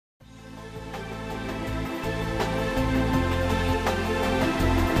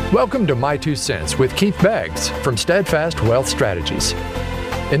Welcome to My Two Cents with Keith Beggs from Steadfast Wealth Strategies.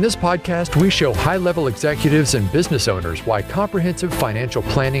 In this podcast, we show high-level executives and business owners why comprehensive financial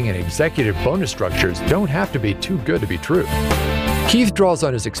planning and executive bonus structures don't have to be too good to be true. Keith draws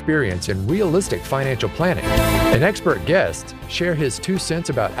on his experience in realistic financial planning, and expert guests share his 2 cents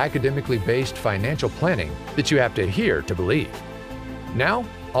about academically based financial planning that you have to hear to believe. Now,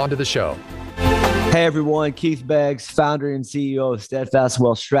 on to the show. Hey everyone, Keith Beggs, founder and CEO of Steadfast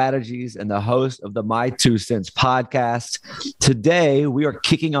Wealth Strategies and the host of the My Two Cents podcast. Today, we are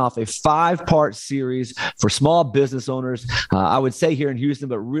kicking off a 5-part series for small business owners. I would say here in Houston,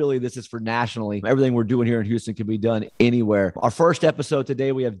 but really this is for nationally. Everything we're doing here in Houston can be done anywhere. Our first episode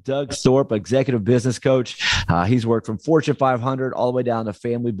today, we have Doug Thorpe, executive business coach. He's worked from Fortune 500 all the way down to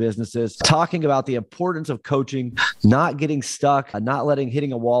family businesses, talking about the importance of coaching, not getting stuck, not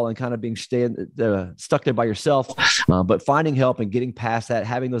hitting a wall and kind of being stuck there by yourself, but finding help and getting past that,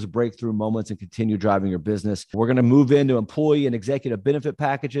 having those breakthrough moments and continue driving your business. We're going to move into employee and executive benefit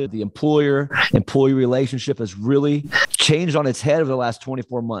packages. The employer-employee relationship has really changed on its head over the last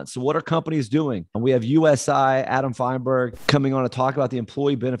 24 months. So what are companies doing? We have USI, Adam Feinberg, coming on to talk about the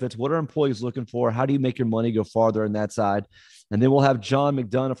employee benefits. What are employees looking for? How do you make your money go farther on that side? And then we'll have John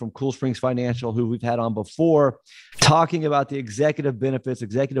McDonough from Cool Springs Financial, who we've had on before, talking about the executive benefits,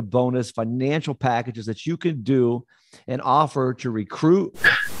 executive bonus, financial packages that you can do and offer to recruit,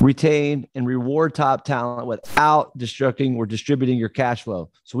 retain, and reward top talent without destructing or distributing your cash flow.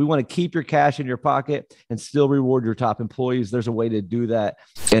 So we want to keep your cash in your pocket and still reward your top employees. There's a way to do that,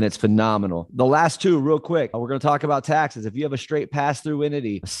 and it's phenomenal. The last 2, real quick, we're going to talk about taxes. If you have a straight pass-through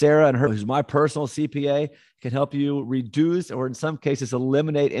entity, Sarah and her, who's my personal CPA, can help you reduce or in some cases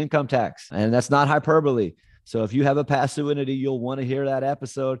eliminate income tax. And that's not hyperbole. So if you have a pass-through entity, you'll want to hear that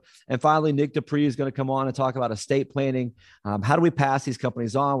episode. And finally, Nick Dupree is going to come on and talk about estate planning. How do we pass these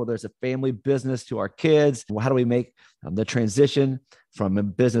companies on, whether it's a family business to our kids? How do we make the transition from a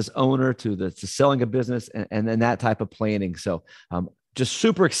business owner to selling a business and then that type of planning? So just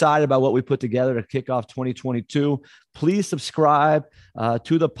super excited about what we put together to kick off 2022. Please subscribe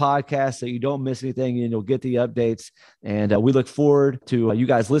to the podcast so you don't miss anything and you'll get the updates. And we look forward to you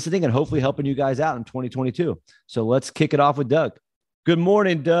guys listening and hopefully helping you guys out in 2022. So let's kick it off with Doug. Good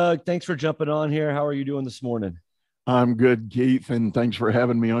morning, Doug. Thanks for jumping on here. How are you doing this morning? I'm good, Keith, and thanks for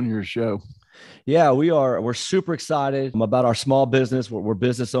having me on your show. Yeah, we are. We're super excited about our small business. We're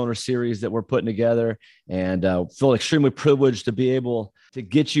business owner series that we're putting together, and feel extremely privileged to be able to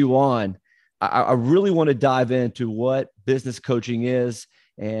get you on. I really want to dive into what business coaching is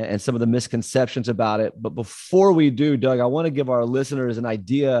and some of the misconceptions about it. But before we do, Doug, I want to give our listeners an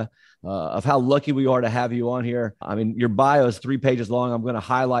idea of how lucky we are to have you on here. I mean, your bio is 3 pages long. I'm going to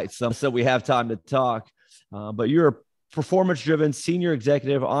highlight some so we have time to talk. But you're a performance-driven senior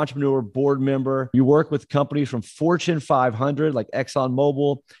executive, entrepreneur, board member. You work with companies from Fortune 500 like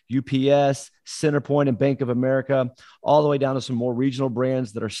ExxonMobil, UPS, Centerpoint, and Bank of America, all the way down to some more regional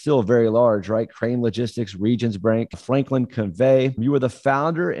brands that are still very large, right? Crane Logistics, Regions Bank, Franklin Convey. You were the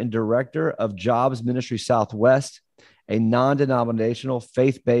founder and director of Jobs Ministry Southwest, a non-denominational,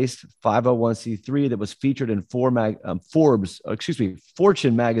 faith-based 501c3 that was featured in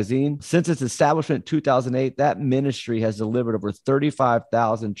Fortune magazine. Since its establishment in 2008, that ministry has delivered over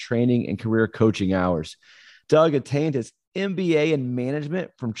 35,000 training and career coaching hours. Doug attained his MBA in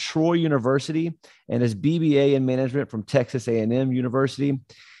management from Troy University and his BBA in management from Texas A&M University.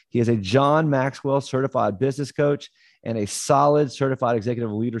 He is a John Maxwell certified business coach and a solid certified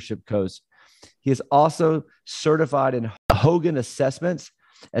executive leadership coach. He is also certified in Hogan Assessments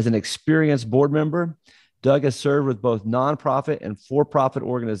as an experienced board member. Doug has served with both nonprofit and for-profit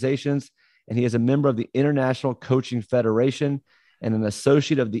organizations, and he is a member of the International Coaching Federation and an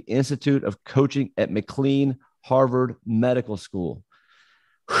associate of the Institute of Coaching at McLean Harvard Medical School.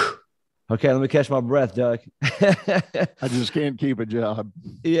 Whew. Okay, let me catch my breath, Doug. I just can't keep a job.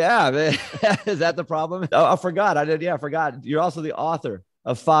 Yeah, man. Is that the problem? Oh, I forgot. I forgot. You're also the author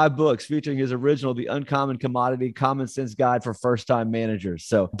of 5 books featuring his original, The Uncommon Commodity, Common Sense Guide for First-Time Managers.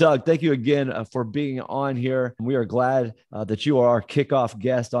 So, Doug, thank you again for being on here. We are glad that you are our kickoff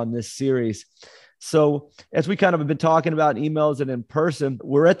guest on this series. So, as we kind of have been talking about in emails and in person,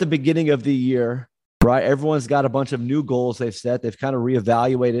 we're at the beginning of the year, right? Everyone's got a bunch of new goals they've set. They've kind of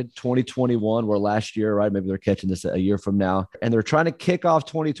reevaluated 2021, where last year, right? Maybe they're catching this a year from now. And they're trying to kick off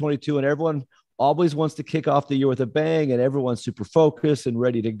 2022, and everyone always wants to kick off the year with a bang, and everyone's super focused and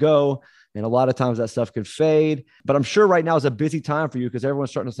ready to go. And a lot of times that stuff could fade. But I'm sure right now is a busy time for you because everyone's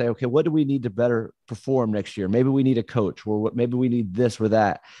starting to say, okay, what do we need to better perform next year? Maybe we need a coach, or maybe we need this or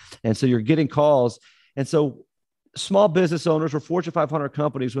that. And so you're getting calls. And so small business owners or Fortune 500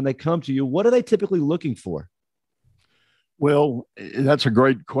 companies, when they come to you, what are they typically looking for? Well, that's a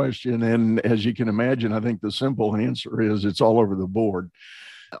great question. And as you can imagine, I think the simple answer is it's all over the board.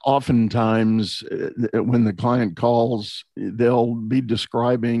 Oftentimes, when the client calls, they'll be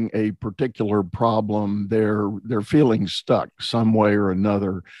describing a particular problem. They're feeling stuck some way or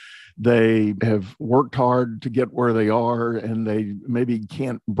another. They have worked hard to get where they are, and they maybe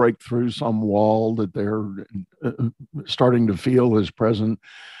can't break through some wall that they're starting to feel is present,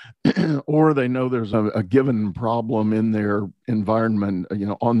 or they know there's a given problem in their environment,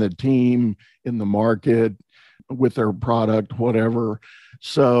 on the team, in the market, with their product, whatever.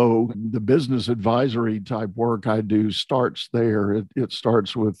 So the business advisory type work I do starts there. It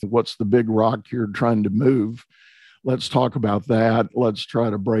starts with what's the big rock you're trying to move. Let's talk about that. Let's try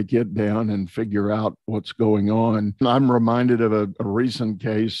to break it down and figure out what's going on. I'm reminded of a recent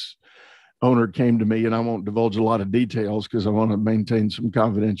case. Owner came to me, and I won't divulge a lot of details because I want to maintain some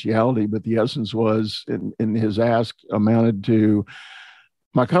confidentiality, but the essence was in his ask amounted to,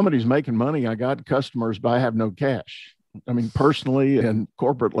 my company's making money. I got customers, but I have no cash. I mean, personally and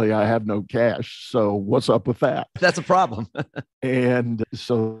corporately, I have no cash. So what's up with that? That's a problem. And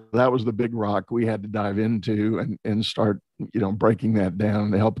so that was the big rock we had to dive into and start, breaking that down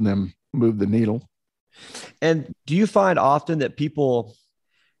and helping them move the needle. And do you find often that people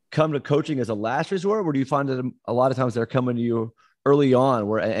come to coaching as a last resort, or do you find that a lot of times they're coming to you early on,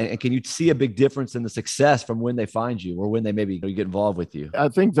 and can you see a big difference in the success from when they find you or when they maybe get involved with you? I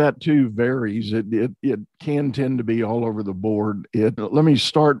think that too varies. It can tend to be all over the board. Let me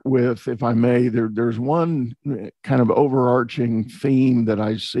start with, if I may, there's one kind of overarching theme that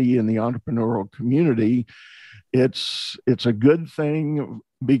I see in the entrepreneurial community. It's a good thing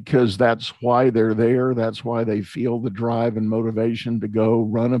because that's why they're there. That's why they feel the drive and motivation to go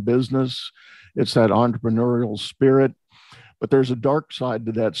run a business. It's that entrepreneurial spirit. But there's a dark side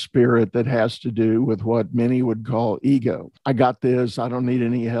to that spirit that has to do with what many would call ego. I got this. I don't need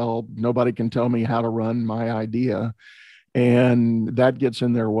any help. Nobody can tell me how to run my idea. And that gets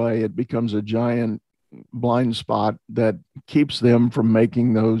in their way. It becomes a giant blind spot that keeps them from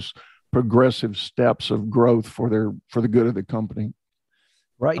making those progressive steps of growth for the good of the company.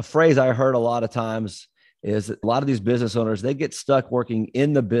 Right. A phrase I heard a lot of times is that a lot of these business owners, they get stuck working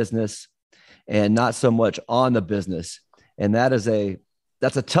in the business and not so much on the business. And that's a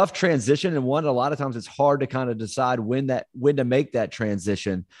tough transition. And one, a lot of times it's hard to kind of decide when to make that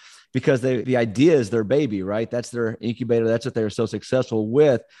transition, because the idea is their baby, right? That's their incubator. That's what they're so successful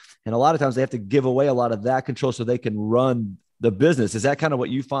with. And a lot of times they have to give away a lot of that control so they can run the business. Is that kind of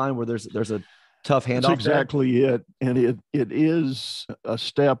what you find, where there's a tough handoff? That's exactly it. And it is a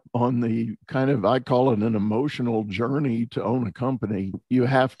step on the kind of, I call it an emotional journey to own a company. You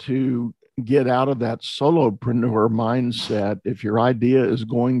have to get out of that solopreneur mindset. If your idea is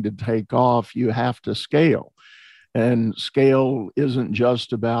going to take off, you have to scale. And scale isn't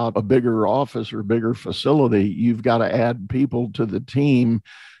just about a bigger office or bigger facility. You've got to add people to the team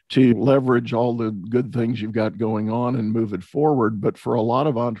to leverage all the good things you've got going on and move it forward. But for a lot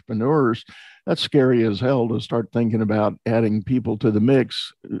of entrepreneurs, that's scary as hell to start thinking about adding people to the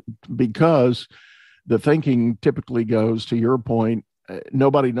mix, because the thinking typically goes, to your point,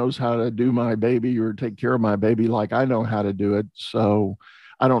 nobody knows how to do my baby or take care of my baby like I know how to do it. So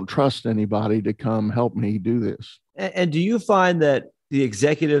I don't trust anybody to come help me do this. And do you find that the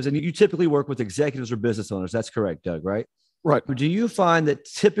executives, and you typically work with executives or business owners, that's correct, Doug, right? Right. Do you find that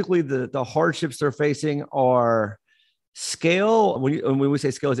typically the hardships they're facing are scale? When we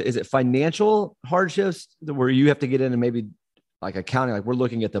say scale, is it financial hardships where you have to get in and maybe like accounting, like we're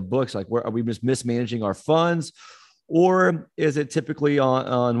looking at the books, like are we just mismanaging our funds? Or is it typically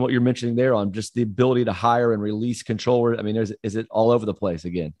on what you're mentioning there, on just the ability to hire and release control? I mean, is it all over the place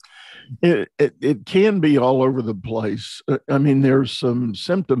again? It can be all over the place. I mean, there's some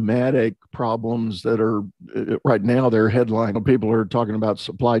symptomatic problems that are right now, they're headline. People are talking about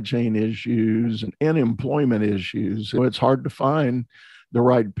supply chain issues and employment issues. It's hard to find the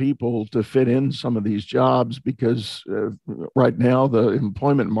right people to fit in some of these jobs because right now the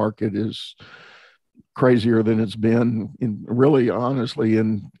employment market is crazier than it's been in, really honestly,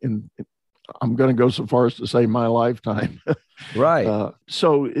 in I'm going to go so far as to say my lifetime. Right.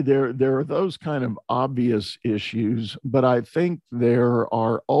 So there are those kind of obvious issues, but I think there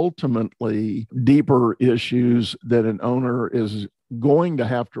are ultimately deeper issues that an owner is going to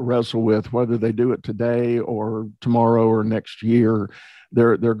have to wrestle with, whether they do it today or tomorrow or next year.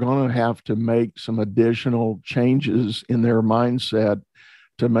 They're going to have to make some additional changes in their mindset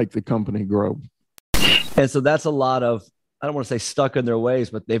to make the company grow. And so that's a lot of, I don't want to say stuck in their ways,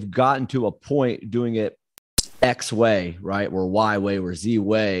 but they've gotten to a point doing it X way, right? Or Y way or Z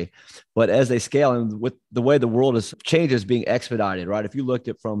way. But as they scale, and with the way the world is changes being expedited, right? If you looked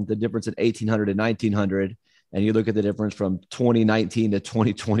at from the difference in 1800 to 1900, and you look at the difference from 2019 to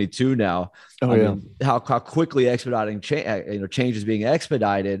 2022 now, Oh, I yeah. mean, how quickly expediting change is being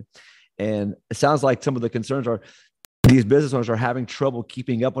expedited. And it sounds like some of the concerns are these business owners are having trouble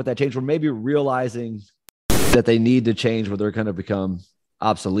keeping up with that change, or maybe realizing that they need to change where they're going to become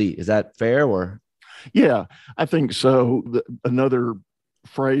obsolete. Is that fair? Or Yeah, I think so. Another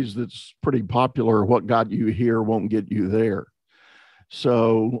phrase that's pretty popular, what got you here won't get you there.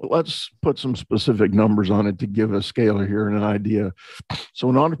 So let's put some specific numbers on it to give a scale here and an idea. So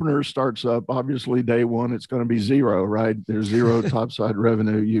an entrepreneur starts up, obviously day one, it's going to be zero, right? There's zero topside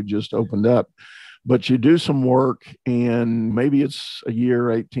revenue. You just opened up. But you do some work, and maybe it's a year,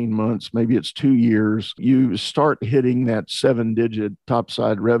 18 months, maybe it's 2 years. You start hitting that 7-digit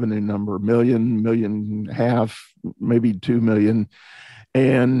topside revenue number, million, million, half, maybe 2 million.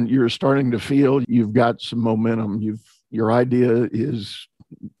 And you're starting to feel you've got some momentum. Your idea is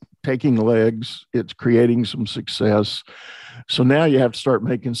taking legs. It's creating some success. So now you have to start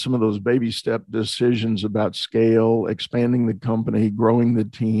making some of those baby step decisions about scale, expanding the company, growing the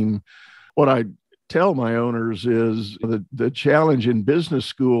team. What I tell my owners is the challenge in business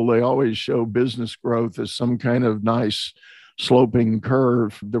school, they always show business growth as some kind of nice sloping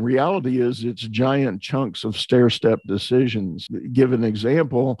curve. The reality is it's giant chunks of stair-step decisions. Give an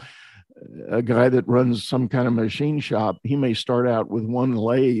example. A guy that runs some kind of machine shop, he may start out with one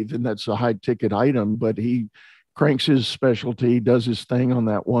lathe, and that's a high ticket item, but he cranks his specialty, does his thing on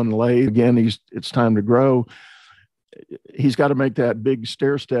that one lathe. Again, it's time to grow. He's got to make that big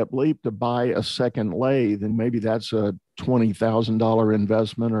stair step leap to buy a second lathe. And maybe that's a $20,000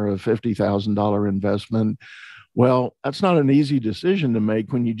 investment or a $50,000 investment. Well, that's not an easy decision to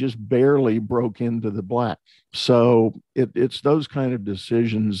make when you just barely broke into the black. So it's those kind of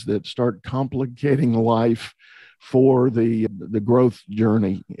decisions that start complicating life for the growth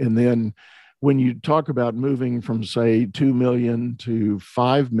journey. And then when you talk about moving from, say, 2 million to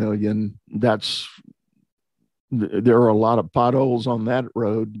 5 million, there are a lot of potholes on that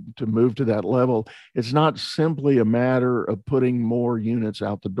road to move to that level. It's not simply a matter of putting more units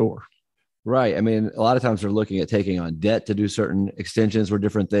out the door. right. I mean, a lot of times they're looking at taking on debt to do certain extensions or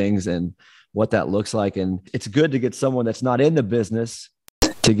different things and what that looks like. And it's good to get someone that's not in the business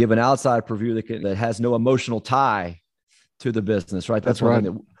to give an outside preview that has no emotional tie to the business, right? That's one right.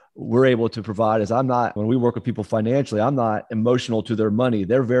 thing that we're able to provide is when we work with people financially, I'm not emotional to their money.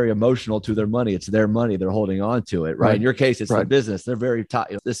 They're very emotional to their money. It's their money. They're holding on to it, right? In your case, it's the business. They're very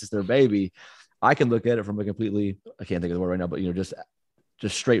tight. This is their baby. I can look at it from a completely, I can't think of the word right now, but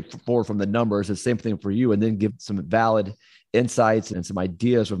just straightforward from the numbers. It's the same thing for you, and then give some valid insights and some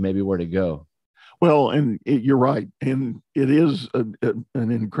ideas of maybe where to go. Well, and you're right. And it is an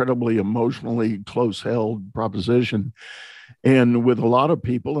incredibly emotionally close held proposition. And with a lot of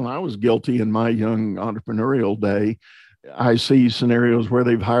people, and I was guilty in my young entrepreneurial day, I see scenarios where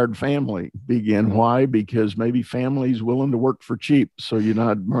they've hired family. Begin why? Because maybe family's willing to work for cheap. So you're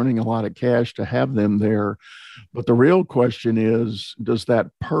not burning a lot of cash to have them there. But the real question is, does that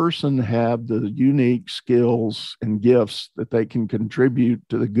person have the unique skills and gifts that they can contribute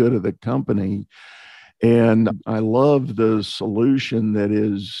to the good of the company? And I love the solution that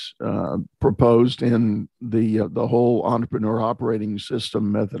is proposed in the whole entrepreneur operating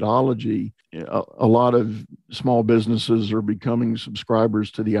system methodology. A lot of small businesses are becoming subscribers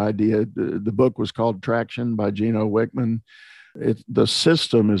to the idea. The book was called Traction by Gino Wickman. The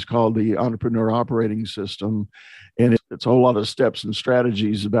system is called the Entrepreneur Operating System, and it's a whole lot of steps and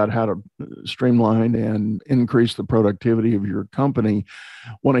strategies about how to streamline and increase the productivity of your company.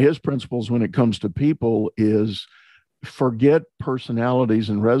 One of his principles when it comes to people is forget personalities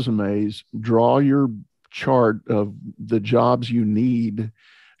and resumes, draw your chart of the jobs you need,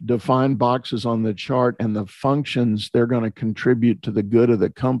 define boxes on the chart and the functions they're going to contribute to the good of the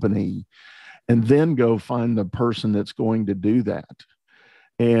company, and then go find the person that's going to do that.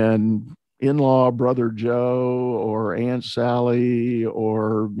 And in-law brother Joe or Aunt Sally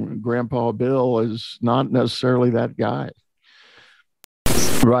or Grandpa Bill is not necessarily that guy.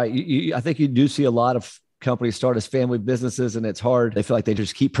 Right. I think you do see a lot of companies start as family businesses, and it's hard. They feel like they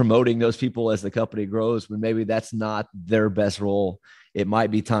just keep promoting those people as the company grows, when maybe that's not their best role. It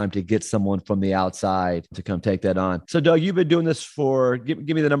might be time to get someone from the outside to come take that on. So, Doug, you've been doing this for, give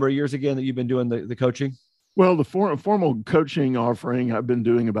me the number of years again that you've been doing the coaching. Well, the formal coaching offering I've been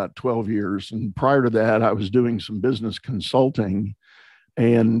doing about 12 years. And prior to that, I was doing some business consulting.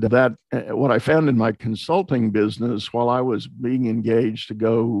 And what I found in my consulting business, while I was being engaged to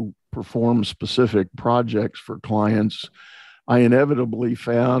go perform specific projects for clients, I inevitably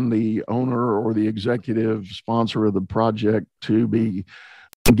found the owner or the executive sponsor of the project to be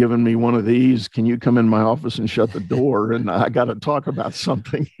giving me one of these. Can you come in my office and shut the door? And I got to talk about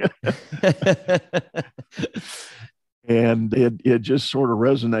something. And it just sort of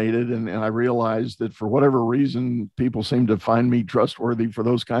resonated. And I realized that for whatever reason, people seem to find me trustworthy for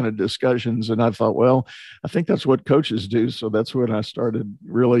those kind of discussions. And I thought, well, I think that's what coaches do. So that's when I started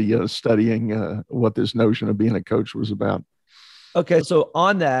really studying what this notion of being a coach was about. Okay. So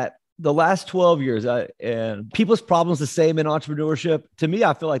on that, the last 12 years, and people's problems the same in entrepreneurship. To me,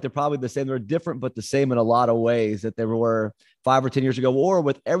 I feel like they're probably the same. They're different, but the same in a lot of ways that they were 5 or 10 years ago, or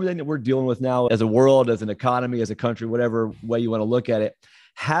with everything that we're dealing with now as a world, as an economy, as a country, whatever way you want to look at it.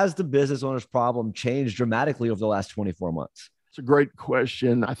 Has the business owner's problem changed dramatically over the last 24 months? It's a great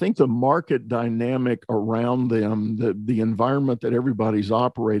question. I think the market dynamic around them, the environment that everybody's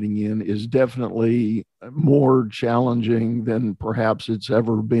operating in is definitely more challenging than perhaps it's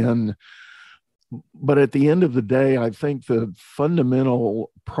ever been. But at the end of the day, I think the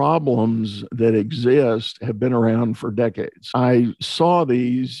fundamental problems that exist have been around for decades. I saw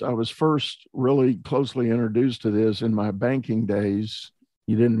these. I was first really closely introduced to this in my banking days.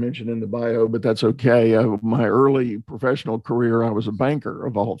 You didn't mention in the bio, but that's okay. My early professional career, I was a banker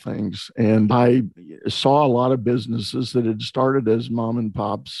of all things. And I saw a lot of businesses that had started as mom and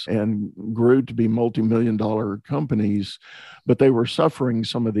pops and grew to be multi-million-dollar companies, but they were suffering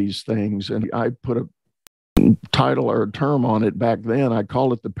some of these things. And I put a title or a term on it back then. I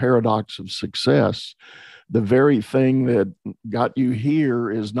call it the paradox of success. The very thing that got you here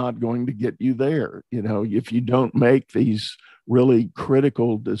is not going to get you there. You know, if you don't make these really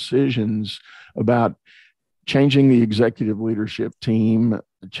critical decisions about changing the executive leadership team,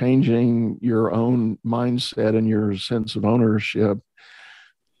 changing your own mindset and your sense of ownership,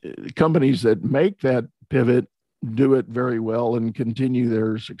 companies that make that pivot do it very well and continue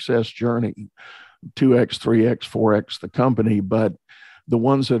their success journey, 2x, 3x, 4x the company. But the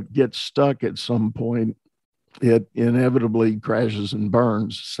ones that get stuck at some point, it inevitably crashes and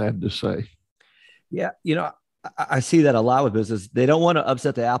burns, sad to say. Yeah. You know, I see that a lot with business. They don't want to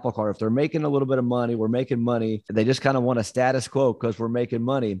upset the apple cart. If they're making a little bit of money, we're making money. They just kind of want a status quo because we're making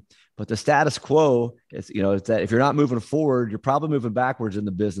money. But the status quo is, you know, it's that if you're not moving forward, you're probably moving backwards in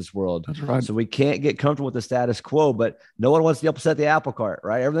the business world. That's right. So we can't get comfortable with the status quo, but no one wants to upset the apple cart,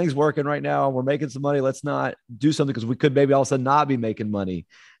 right? Everything's working right now. We're making some money. Let's not do something because we could maybe all of a sudden not be making money.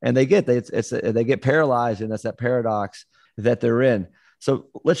 And they get they get paralyzed, and that's that paradox that they're in. So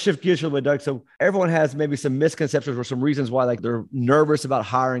let's shift gears a little bit, Doug. So everyone has maybe some misconceptions or some reasons why, like, they're nervous about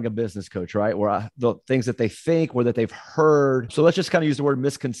hiring a business coach, right? Or the things that they think or that they've heard. So let's just kind of use the word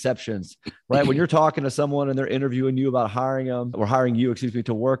misconceptions, right? When you're talking to someone and they're interviewing you about hiring them or hiring you,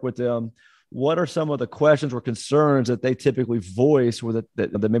 to work with them, what are some of the questions or concerns that they typically voice or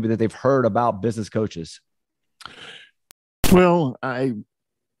that maybe that they've heard about business coaches? Well, I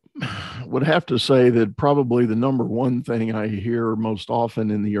would have to say that probably the number one thing I hear most often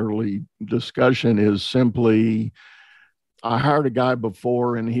in the early discussion is simply, I hired a guy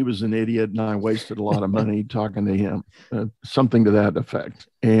before and he was an idiot and I wasted a lot of money talking to him, something to that effect.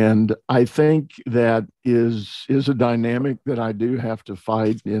 And I think that is a dynamic that I do have to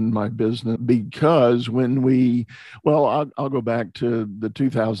fight in my business, because I'll go back to the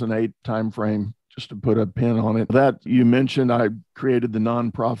 2008 timeframe, just to put a pin on it. That you mentioned, I created the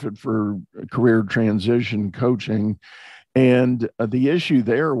nonprofit for career transition coaching. And the issue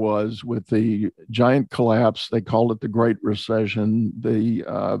there was with the giant collapse, they called it the Great Recession. The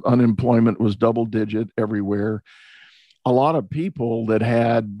unemployment was double digit everywhere. A lot of people that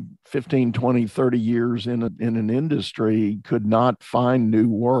had 15, 20, 30 years in an industry could not find new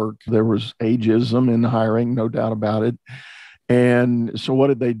work. There was ageism in hiring, no doubt about it. And so what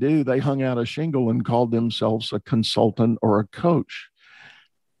did they do? They hung out a shingle and called themselves a consultant or a coach.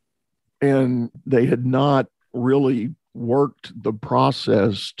 And they had not really worked the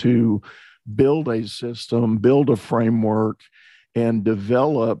process to build a system, build a framework, and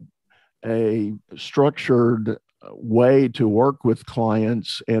develop a structured way to work with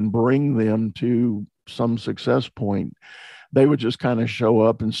clients and bring them to some success point. They would just kind of show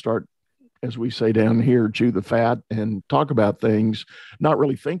up and start, as we say down here, chew the fat and talk about things, not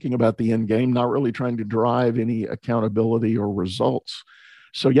really thinking about the end game, not really trying to drive any accountability or results.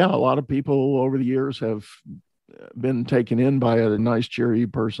 So yeah, a lot of people over the years have been taken in by a nice, cheery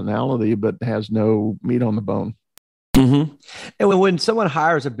personality, but has no meat on the bone. Mm-hmm. And when someone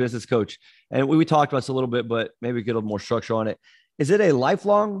hires a business coach, and we talked about this a little bit, but maybe get a little more structure on it, is it a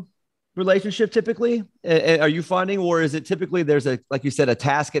lifelong relationship typically? Are you finding, or is it typically there's like you said, a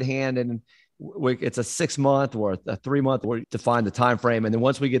task at hand and it's a 6 month or a 3 month or define the time frame. And then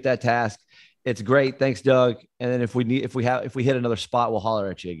once we get that task, it's great. Thanks, Doug. And then if we hit another spot, we'll holler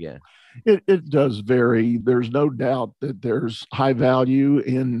at you again. It does vary. There's no doubt that there's high value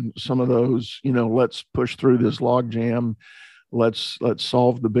in some of those, let's push through this log jam. Let's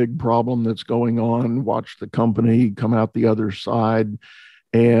solve the big problem that's going on, watch the company come out the other side.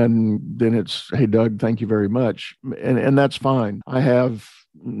 And then it's, hey, Doug, thank you very much. And that's fine. I have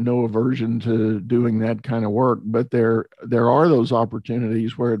no aversion to doing that kind of work, but there are those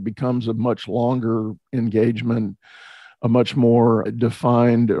opportunities where it becomes a much longer engagement, a much more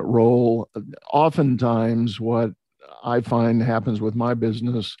defined role. Oftentimes, what I find happens with my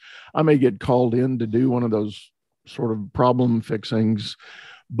business, I may get called in to do one of those sort of problem fixings,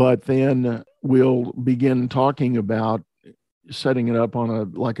 but then we'll begin talking about setting it up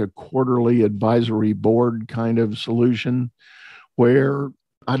on a quarterly advisory board kind of solution where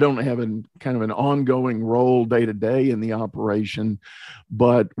I don't have kind of an ongoing role day to day in the operation,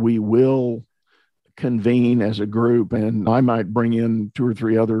 but we will convene as a group, and I might bring in 2 or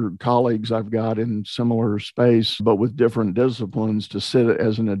 3 other colleagues I've got in similar space, but with different disciplines to sit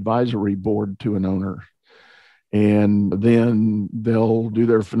as an advisory board to an owner. And then they'll do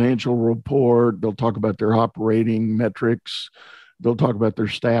their financial report. They'll talk about their operating metrics. They'll talk about their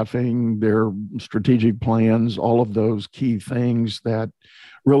staffing, their strategic plans, all of those key things that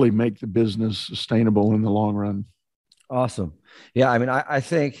really make the business sustainable in the long run. Awesome. Yeah. I mean, I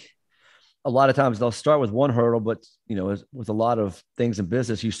think a lot of times they'll start with one hurdle, but with a lot of things in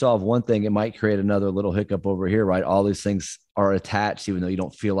business, you solve one thing, it might create another little hiccup over here, right? All these things are attached, even though you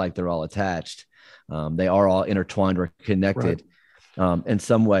don't feel like they're all attached. They are all intertwined or connected in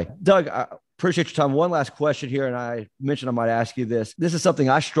some way. Doug, I appreciate your time. One last question here, and I mentioned I might ask you this. This is something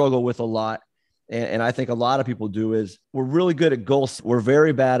I struggle with a lot, and I think a lot of people do, is we're really good at goals. We're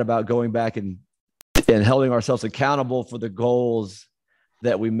very bad about going back and holding ourselves accountable for the goals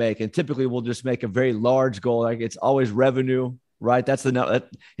that we make. And typically we'll just make a very large goal. Like it's always revenue, right?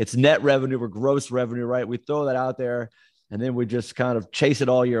 It's net revenue or gross revenue, right? We throw that out there and then we just kind of chase it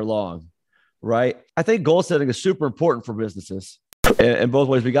all year long, right? I think goal setting is super important for businesses in both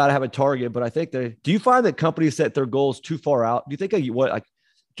ways. We got to have a target, but I think do you find that companies set their goals too far out? Do you think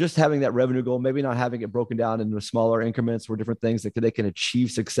just having that revenue goal, maybe not having it broken down into smaller increments or different things that they can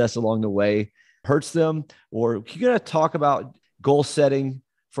achieve success along the way hurts them? Or you got to talk about goal setting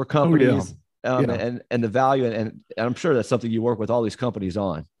for companies and the value. And I'm sure that's something you work with all these companies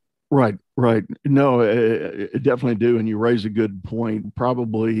on. Right. No, I definitely do. And you raise a good point,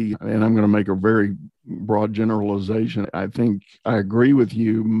 probably, and I'm going to make a very broad generalization. I think I agree with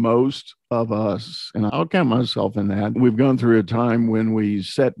you. Most of us, and I'll count myself in that, we've gone through a time when we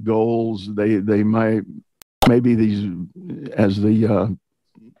set goals. They maybe these, as the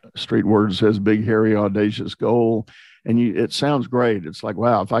street word says, big, hairy, audacious goal. And it sounds great. It's like,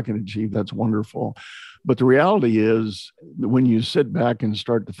 wow, if I can achieve, that's wonderful. But the reality is, when you sit back and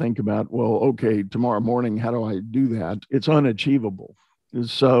start to think about, well, okay, tomorrow morning, how do I do that? It's unachievable.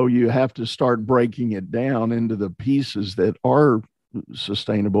 So you have to start breaking it down into the pieces that are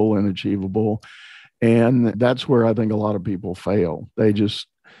sustainable and achievable. And that's where I think a lot of people fail.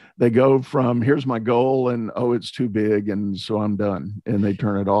 They go from, here's my goal, and, oh, it's too big, and so I'm done. And they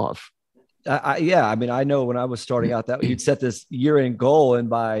turn it off. I mean, I know when I was starting out that you'd set this year-end goal, and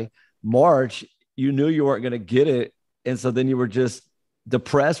by March, you knew you weren't going to get it. And so then you were just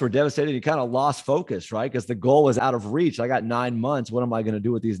depressed or devastated. You kind of lost focus, right? Because the goal was out of reach. I got 9 months. What am I going to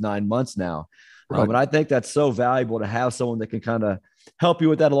do with these 9 months now? Right. And I think that's so valuable to have someone that can kind of help you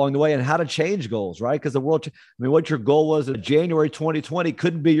with that along the way, and how to change goals, right? Because what your goal was in January 2020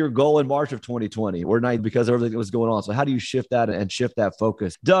 couldn't be your goal in March of 2020 or not, because of everything that was going on. So how do you shift that and shift that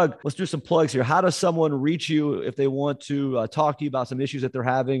focus? Doug, let's do some plugs here. How does someone reach you if they want to talk to you about some issues that they're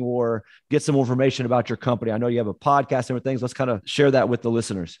having or get some information about your company? I know you have a podcast and things. Let's kind of share that with the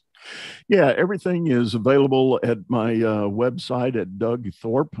listeners. Yeah, everything is available at my website at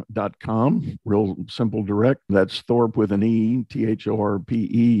dougthorpe.com. Real simple, direct. That's Thorpe with an E, Thorpe.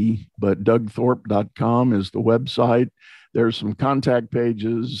 But dougthorpe.com is the website. There's some contact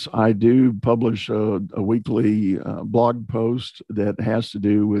pages. I do publish a weekly blog post that has to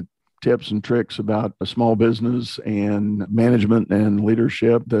do with tips and tricks about a small business and management and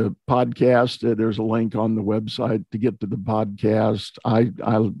leadership. The podcast, there's a link on the website to get to the podcast. I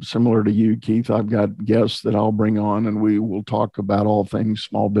similar to you, Keith, I've got guests that I'll bring on, and we will talk about all things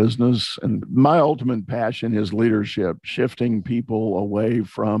small business. And my ultimate passion is leadership, shifting people away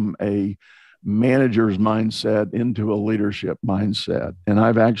from a manager's mindset into a leadership mindset. And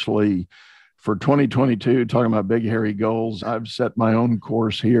I've actually, for 2022, talking about big, hairy goals, I've set my own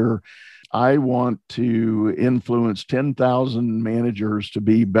course here. I want to influence 10,000 managers to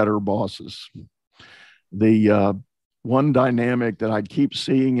be better bosses. The one dynamic that I keep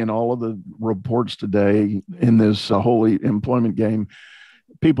seeing in all of the reports today in this whole employment game,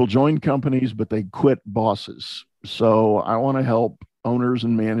 people join companies, but they quit bosses. So I want to help owners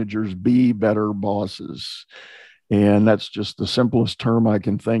and managers be better bosses. And that's just the simplest term I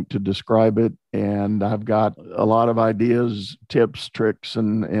can think to describe it. And I've got a lot of ideas, tips, tricks,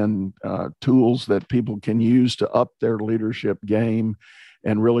 and tools that people can use to up their leadership game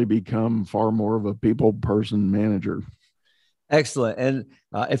and really become far more of a people person manager. Excellent. And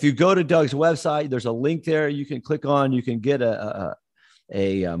if you go to Doug's website, there's a link there you can click on. You can get a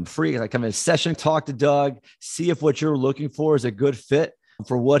free session, talk to Doug, see if what you're looking for is a good fit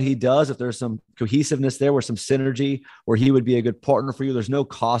for what he does. If there's some cohesiveness there or some synergy where he would be a good partner for you, there's no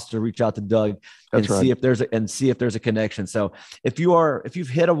cost to reach out to Doug and see if there's a connection. So if you've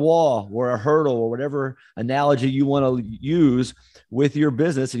hit a wall or a hurdle or whatever analogy you want to use with your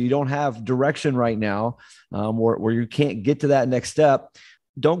business and you don't have direction right now, where you can't get to that next step,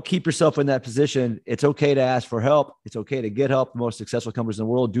 don't keep yourself in that position. It's okay to ask for help. It's okay to get help. The most successful companies in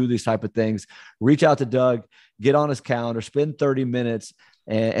the world do these type of things. Reach out to Doug, get on his calendar, spend 30 minutes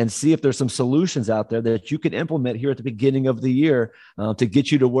and see if there's some solutions out there that you can implement here at the beginning of the year to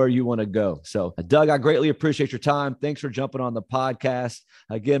get you to where you want to go. So Doug, I greatly appreciate your time. Thanks for jumping on the podcast.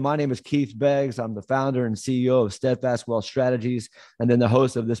 Again, my name is Keith Beggs. I'm the founder and CEO of Steadfast Wealth Strategies, and then the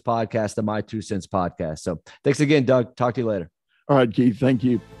host of this podcast, the My 2 Cents podcast. So thanks again, Doug. Talk to you later. All right, Keith, thank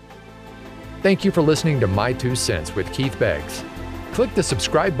you. Thank you for listening to My 2 Cents with Keith Beggs. Click the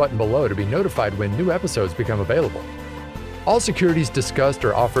subscribe button below to be notified when new episodes become available. All securities discussed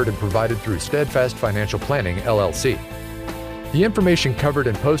are offered and provided through Steadfast Financial Planning, LLC. The information covered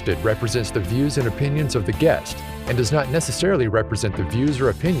and posted represents the views and opinions of the guest and does not necessarily represent the views or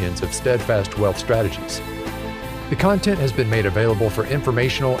opinions of Steadfast Wealth Strategies. The content has been made available for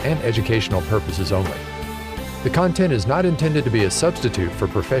informational and educational purposes only. The content is not intended to be a substitute for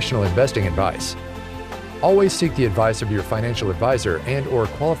professional investing advice. Always seek the advice of your financial advisor and/or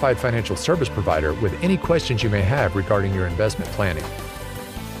qualified financial service provider with any questions you may have regarding your investment planning.